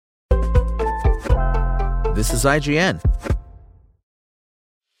This is IGN.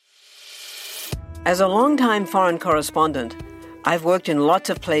 As a longtime foreign correspondent, I've worked in lots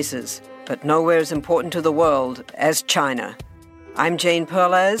of places, but nowhere as important to the world as China. I'm Jane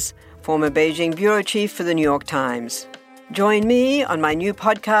Perlez, former Beijing bureau chief for the New York Times. Join me on my new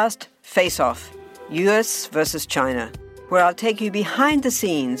podcast, Face Off, U.S. versus China, where I'll take you behind the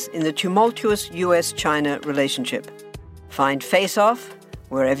scenes in the tumultuous U.S.-China relationship. Find Face Off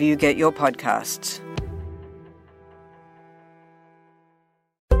wherever you get your podcasts.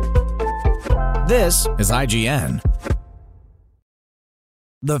 This is IGN.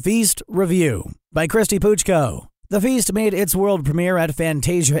 The Feast Review by Christy Puchko. The Feast made its world premiere at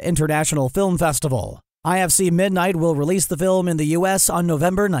Fantasia International Film Festival. IFC Midnight will release the film in the U.S. on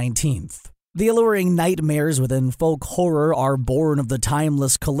November 19th. The alluring nightmares within folk horror are born of the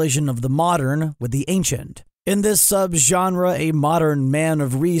timeless collision of the modern with the ancient. In this subgenre, a modern man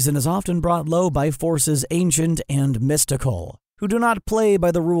of reason is often brought low by forces ancient and mystical, who do not play by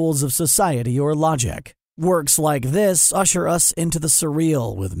the rules of society or logic. Works like this usher us into the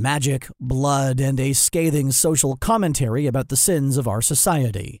surreal with magic, blood, and a scathing social commentary about the sins of our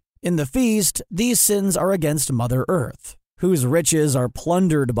society. In The Feast, these sins are against Mother Earth, whose riches are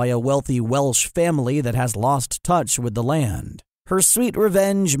plundered by a wealthy Welsh family that has lost touch with the land. Her sweet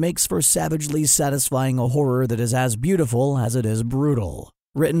revenge makes for savagely satisfying a horror that is as beautiful as it is brutal.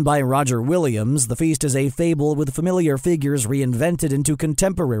 Written by Roger Williams, The Feast is a fable with familiar figures reinvented into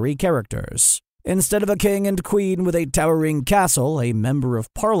contemporary characters. Instead of a king and queen with a towering castle, a member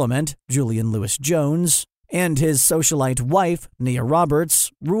of parliament, Julian Lewis-Jones, and his socialite wife, Nia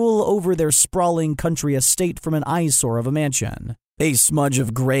Roberts, rule over their sprawling country estate from an eyesore of a mansion. A smudge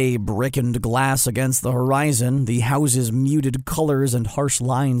of gray brick and glass against the horizon, the house's muted colors and harsh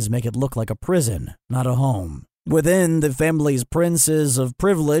lines make it look like a prison, not a home. Within, the family's princes of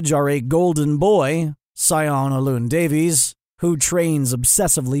privilege are a golden boy, Sion Alun Davies, who trains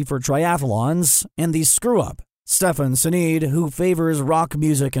obsessively for triathlons, and the screw-up, Stefan Sanid, who favors rock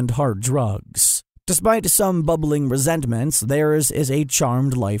music and hard drugs. Despite some bubbling resentments, theirs is a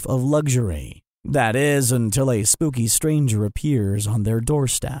charmed life of luxury. That is, until a spooky stranger appears on their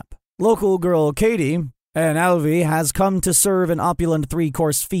doorstep. Local girl Katie, an Alvi, has come to serve an opulent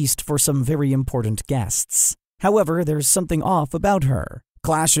three-course feast for some very important guests. However, there's something off about her.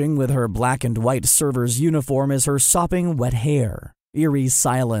 Clashing with her black and white server's uniform is her sopping wet hair, eerie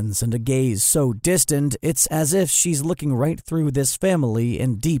silence, and a gaze so distant it's as if she's looking right through this family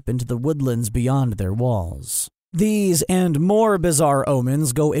and deep into the woodlands beyond their walls. These and more bizarre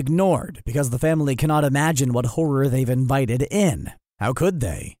omens go ignored because the family cannot imagine what horror they've invited in. How could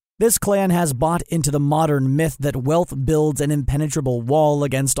they? This clan has bought into the modern myth that wealth builds an impenetrable wall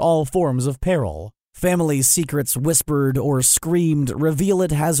against all forms of peril. Family secrets whispered or screamed reveal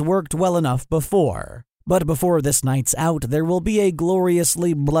it has worked well enough before. But before this night's out, there will be a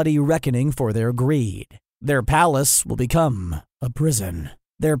gloriously bloody reckoning for their greed. Their palace will become a prison.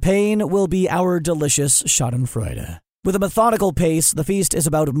 Their pain will be our delicious schadenfreude. With a methodical pace, The Feast is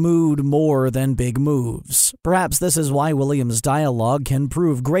about mood more than big moves. Perhaps this is why Williams' dialogue can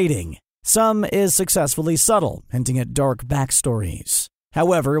prove grating. Some is successfully subtle, hinting at dark backstories.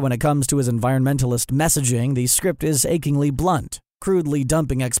 However, when it comes to his environmentalist messaging, the script is achingly blunt, crudely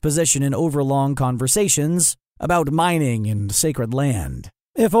dumping exposition in overlong conversations about mining and sacred land.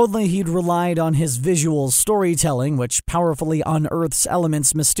 If only he'd relied on his visual storytelling, which powerfully unearths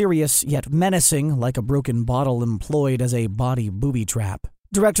elements mysterious yet menacing, like a broken bottle employed as a body booby trap.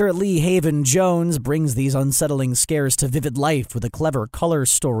 Director Lee Haven Jones brings these unsettling scares to vivid life with a clever color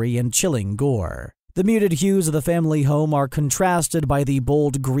story and chilling gore. The muted hues of the family home are contrasted by the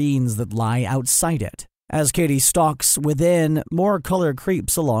bold greens that lie outside it. As Katie stalks within, more color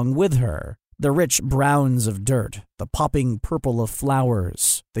creeps along with her. The rich browns of dirt, the popping purple of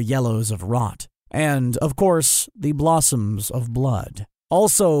flowers, the yellows of rot, and, of course, the blossoms of blood.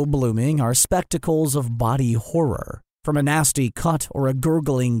 Also blooming are spectacles of body horror, from a nasty cut or a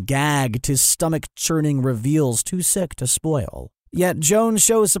gurgling gag to stomach-churning reveals too sick to spoil. Yet Jones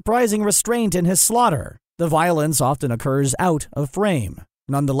shows surprising restraint in his slaughter. The violence often occurs out of frame.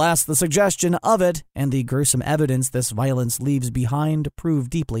 Nonetheless, the suggestion of it and the gruesome evidence this violence leaves behind prove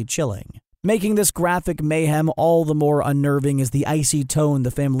deeply chilling. Making this graphic mayhem all the more unnerving is the icy tone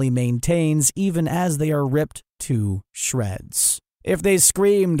the family maintains even as they are ripped to shreds. If they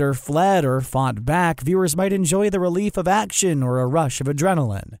screamed or fled or fought back, viewers might enjoy the relief of action or a rush of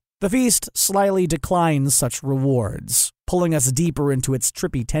adrenaline. The Feast slyly declines such rewards, pulling us deeper into its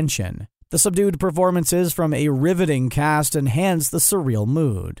trippy tension. The subdued performances from a riveting cast enhance the surreal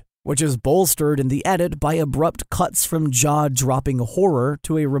mood, which is bolstered in the edit by abrupt cuts from jaw-dropping horror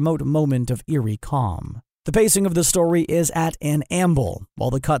to a remote moment of eerie calm. The The pacing of the story is at an amble, while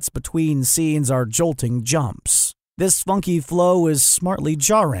the cuts between scenes are jolting jumps. This funky flow is smartly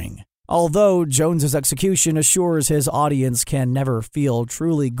jarring, although Jones's execution assures his audience can never feel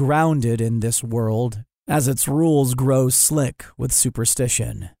truly grounded in this world, as its rules grow slick with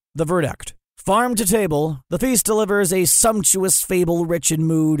superstition. The verdict. Farm to table, The Feast delivers a sumptuous fable rich in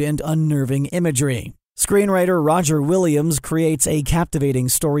mood and unnerving imagery. Screenwriter Roger Williams creates a captivating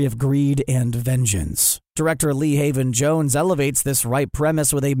story of greed and vengeance. Director Lee Haven Jones elevates this ripe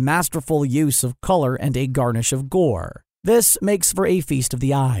premise with a masterful use of color and a garnish of gore. This makes for a feast of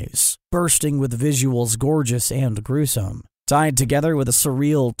the eyes, bursting with visuals gorgeous and gruesome. Tied together with a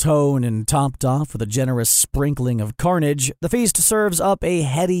surreal tone and topped off with a generous sprinkling of carnage, The Feast serves up a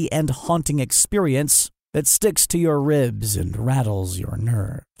heady and haunting experience that sticks to your ribs and rattles your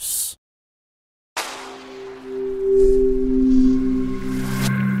nerves.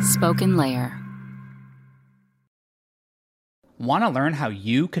 Spoken Layer. Want to learn how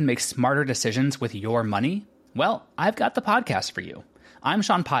you can make smarter decisions with your money? Well, I've got the podcast for you. I'm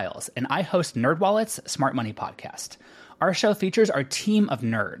Sean Piles, and I host NerdWallet's Smart Money Podcast. Our show features our team of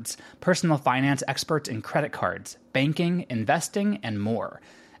nerds, personal finance experts in credit cards, banking, investing, and more.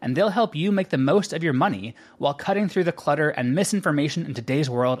 And they'll help you make the most of your money while cutting through the clutter and misinformation in today's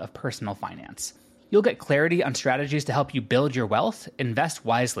world of personal finance. You'll get clarity on strategies to help you build your wealth, invest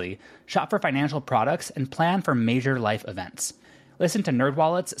wisely, shop for financial products, and plan for major life events. Listen to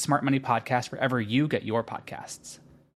NerdWallet's Smart Money Podcast wherever you get your podcasts.